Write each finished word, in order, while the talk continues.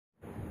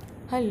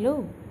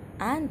Hello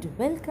and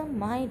welcome,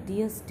 my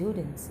dear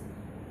students.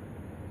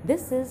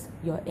 This is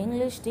your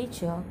English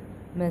teacher,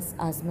 Miss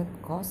Azmat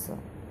Kauser.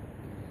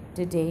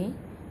 Today,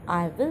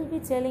 I will be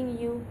telling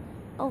you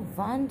a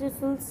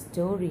wonderful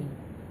story.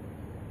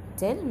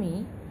 Tell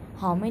me,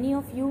 how many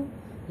of you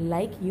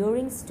like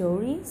hearing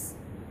stories?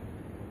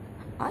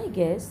 I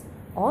guess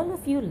all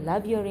of you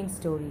love hearing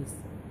stories.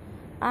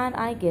 And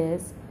I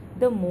guess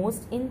the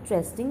most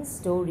interesting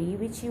story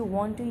which you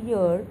want to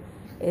hear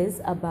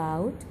is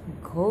about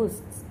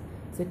ghosts.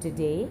 So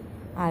today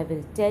I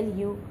will tell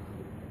you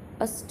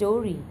a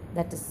story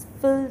that is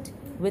filled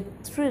with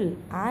thrill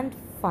and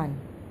fun.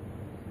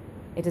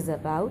 It is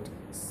about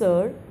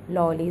Sir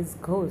Lawley's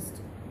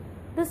ghost.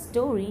 The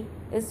story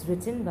is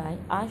written by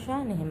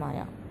Asha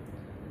Nehemiah.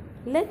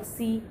 Let's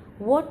see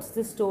what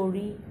the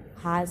story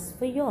has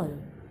for y'all.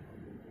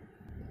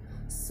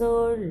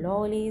 Sir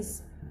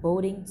Lawley's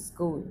boarding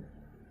school.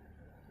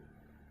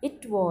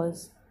 It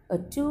was a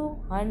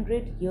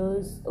 200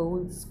 years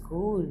old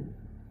school.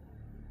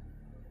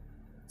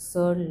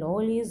 Sir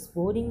Lawley's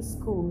boarding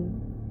school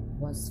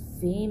was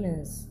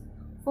famous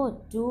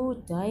for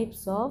two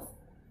types of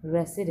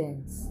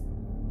residents: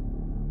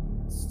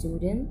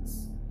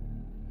 students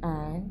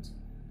and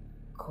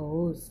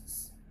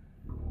ghosts.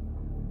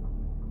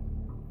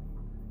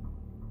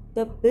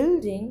 The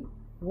building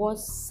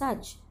was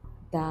such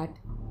that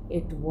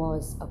it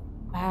was a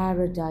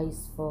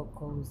paradise for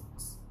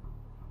ghosts.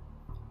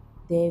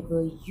 There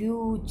were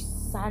huge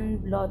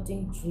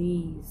sun-blotting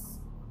trees,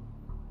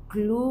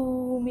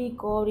 gloomy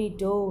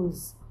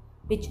corridors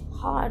which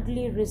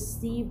hardly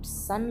received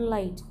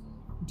sunlight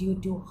due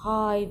to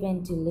high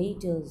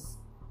ventilators.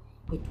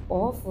 It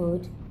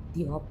offered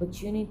the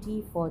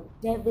opportunity for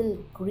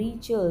devil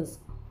creatures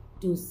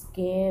to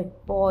scare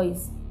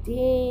boys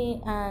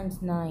day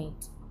and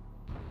night.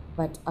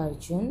 But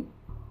Arjun,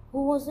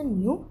 who was a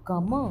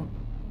newcomer,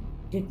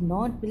 did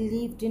not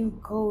believe in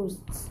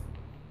ghosts.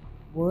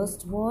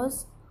 Worst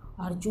was,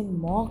 Arjun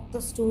mocked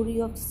the story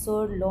of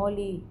Sir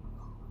Lawley,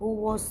 who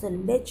was a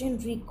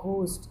legendary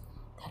ghost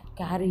that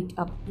carried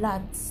a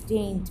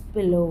blood-stained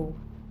pillow.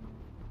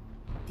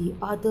 The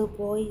other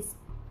boys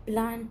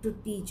planned to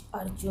teach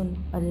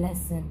Arjun a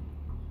lesson,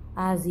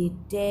 as he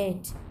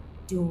dared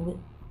to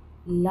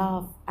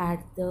laugh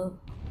at the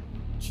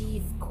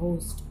chief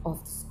ghost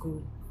of the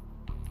school.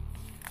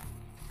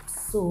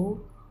 So,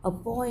 a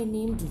boy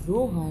named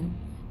Rohan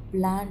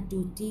planned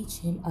to teach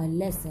him a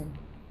lesson.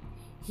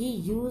 He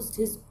used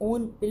his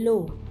own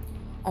pillow,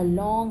 a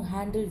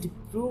long-handled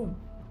broom,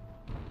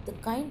 the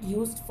kind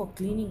used for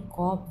cleaning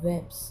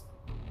cobwebs.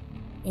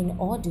 In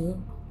order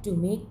to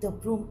make the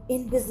broom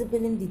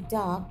invisible in the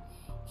dark,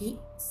 he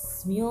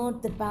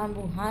smeared the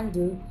bamboo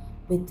handle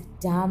with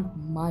damp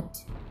mud.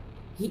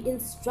 He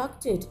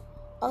instructed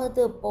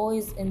other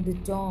boys in the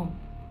dorm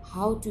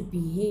how to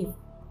behave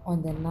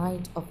on the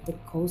night of the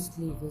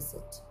ghostly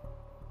visit.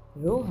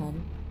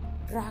 Rohan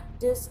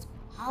practiced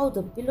how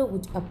the pillow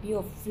would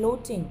appear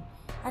floating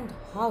and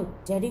how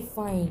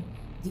terrifying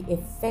the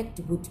effect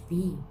would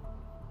be.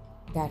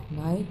 That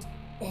night,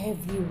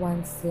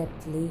 everyone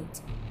slept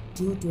late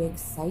due to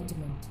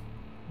excitement,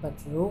 but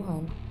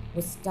Rohan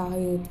was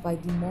tired by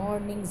the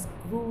morning's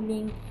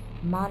grueling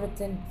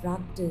marathon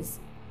practice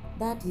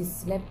that he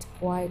slept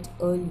quite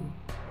early.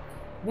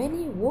 When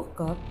he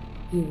woke up,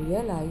 he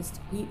realized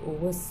he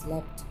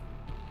overslept.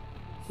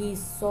 He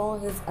saw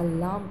his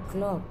alarm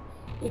clock.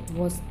 It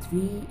was 3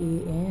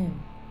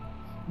 a.m.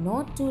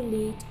 Not too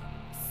late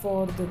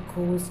for the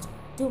ghost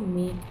to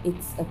make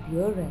its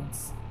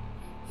appearance.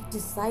 He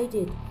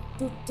decided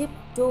to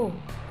tiptoe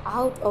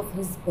out of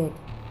his bed,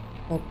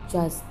 but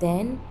just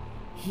then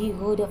he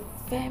heard a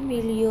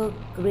familiar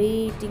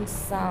grating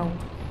sound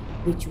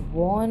which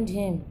warned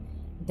him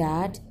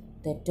that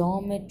the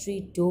dormitory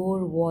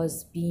door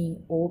was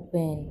being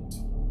opened.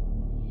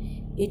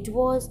 It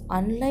was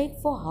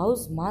unlike for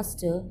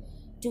housemaster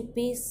to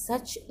pay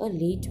such a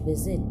late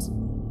visit.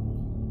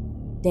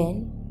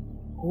 Then,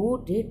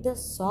 who did the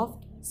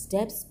soft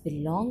steps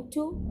belong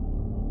to?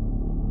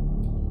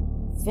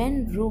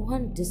 When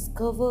Rohan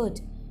discovered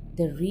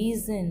the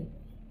reason,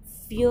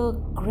 fear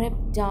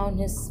crept down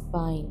his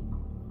spine,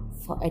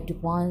 for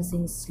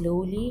advancing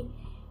slowly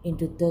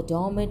into the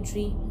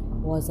dormitory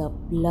was a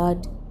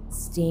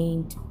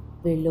blood-stained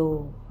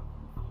pillow,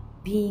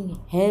 being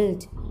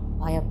held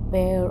by a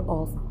pair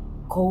of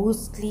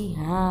ghostly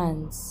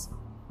hands.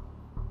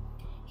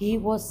 He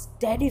was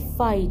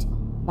terrified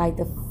by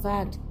the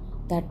fact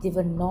that they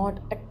were not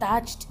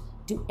attached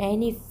to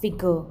any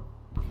figure.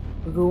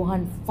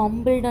 Rohan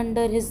fumbled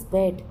under his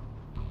bed,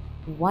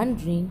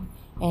 wondering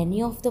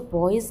any of the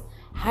boys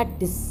had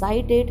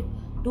decided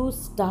to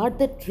start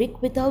the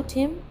trick without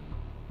him.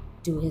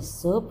 To his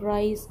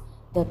surprise,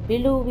 the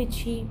pillow which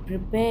he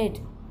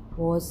prepared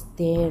was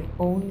there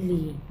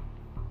only,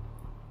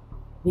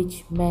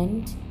 which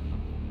meant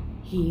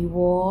he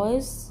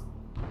was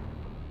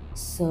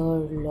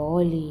Sir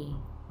Lawley.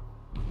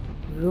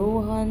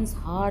 Rohan's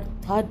heart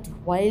thudded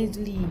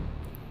wildly.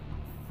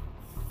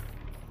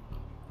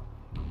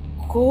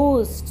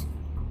 Ghost!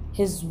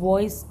 His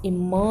voice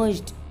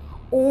emerged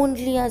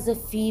only as a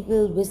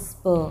feeble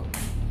whisper.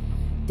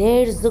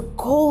 There's a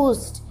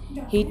ghost!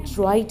 He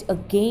tried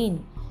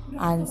again,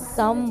 and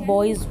some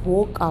boys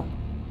woke up.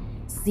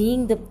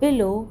 Seeing the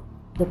pillow,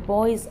 the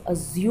boys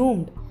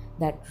assumed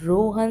that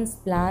Rohan's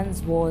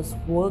plans was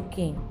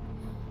working.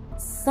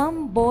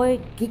 Some boy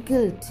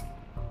giggled,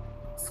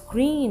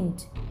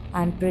 screamed,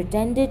 and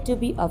pretended to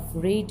be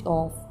afraid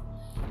of.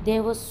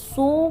 There was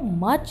so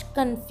much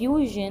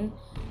confusion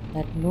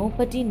that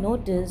nobody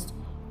noticed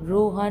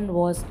Rohan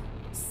was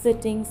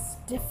sitting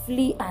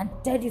stiffly and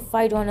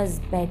terrified on his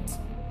bed.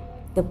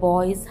 The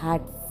boys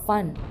had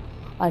fun.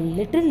 A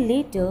little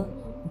later,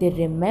 they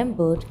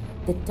remembered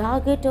the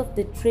target of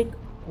the trick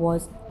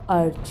was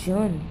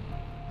Arjun.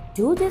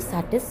 To their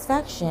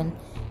satisfaction,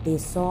 they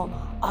saw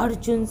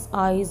Arjun's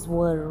eyes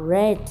were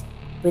red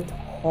with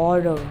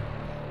horror.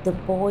 The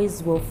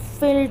boys were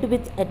filled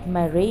with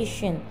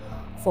admiration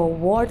for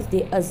what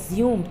they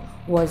assumed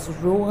was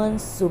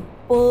Rohan's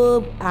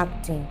superb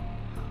acting.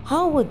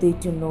 How were they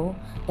to know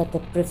that the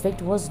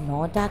prefect was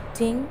not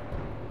acting?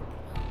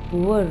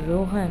 Poor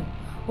Rohan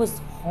was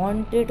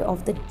haunted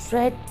of the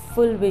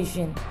dreadful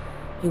vision.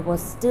 He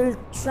was still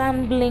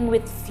trembling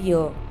with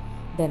fear.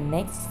 The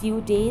next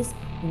few days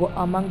were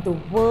among the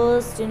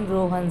worst in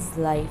Rohan's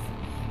life.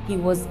 He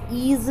was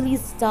easily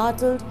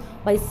startled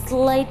by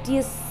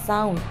slightest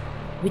sound,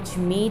 which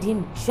made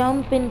him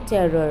jump in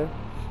terror.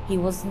 He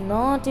was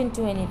not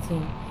into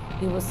anything.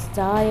 He was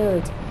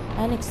tired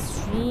and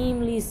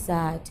extremely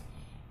sad.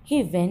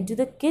 He went to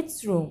the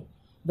kids' room,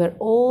 where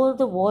all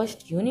the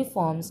washed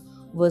uniforms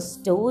were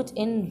stored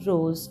in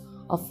rows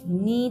of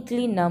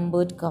neatly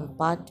numbered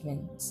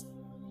compartments.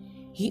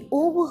 He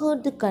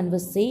overheard the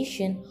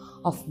conversation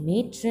of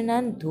matron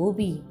and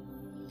Dhobi.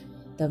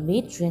 The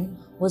matron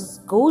was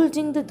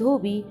scolding the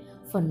Dhobi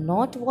for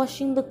not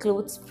washing the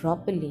clothes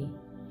properly.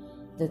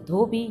 The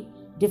Dhobi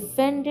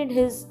defended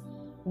his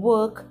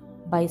work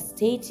by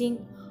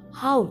stating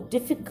how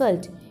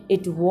difficult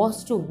it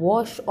was to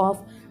wash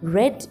off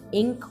red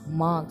ink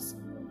marks.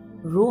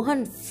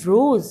 Rohan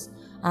froze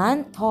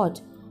and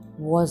thought,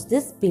 was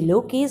this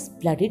pillowcase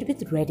blooded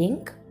with red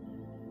ink?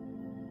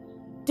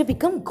 To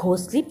become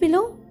ghostly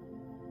pillow?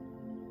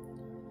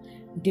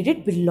 Did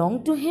it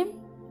belong to him?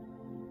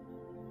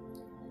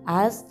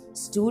 As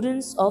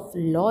students of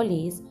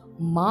Lawley's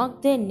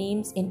marked their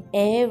names in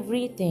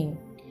everything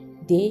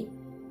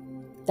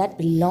that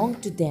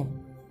belonged to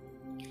them.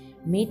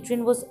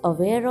 Matron was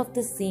aware of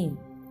the same,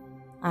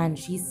 and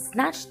she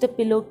snatched the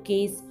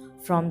pillowcase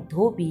from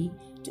Dhobi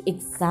to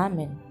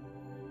examine.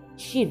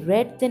 She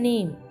read the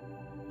name,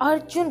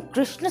 Arjun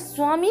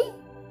Krishnaswamy.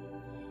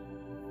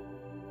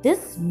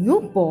 This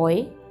new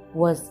boy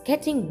was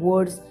getting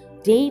worse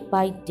day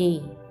by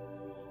day.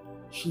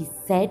 She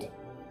said,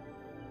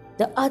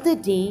 the other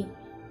day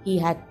he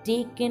had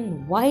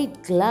taken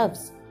white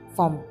gloves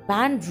from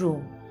band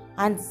room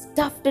and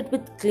stuffed it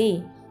with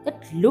clay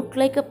that looked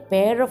like a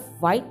pair of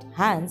white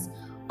hands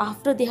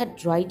after they had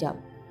dried up.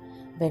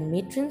 When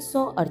Matron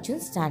saw Arjun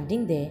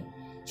standing there,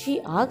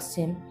 she asked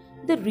him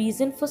the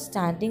reason for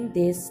standing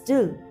there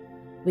still,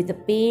 with a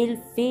pale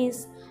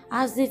face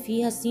as if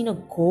he had seen a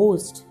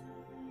ghost.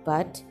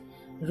 But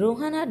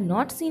Rohan had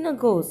not seen a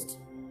ghost.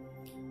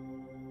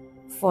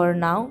 For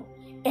now,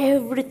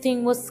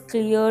 everything was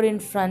clear in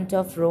front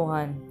of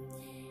Rohan.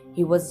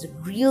 He was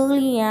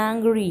really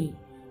angry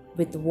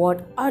with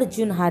what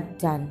Arjun had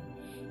done.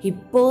 He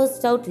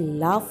burst out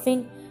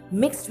laughing,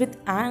 mixed with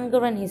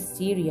anger and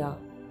hysteria.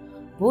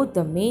 Both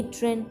the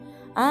matron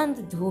and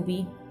the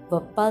Dhobi were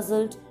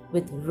puzzled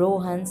with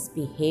Rohan's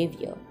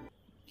behavior.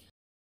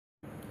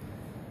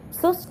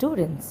 So,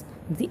 students,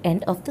 the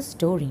end of the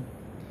story.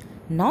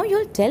 Now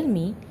you'll tell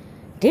me,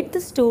 did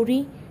the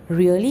story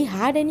really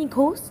had any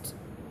ghost?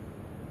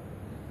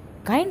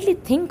 Kindly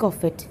think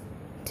of it.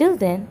 Till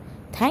then,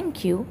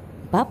 thank you.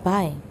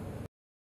 Bye-bye.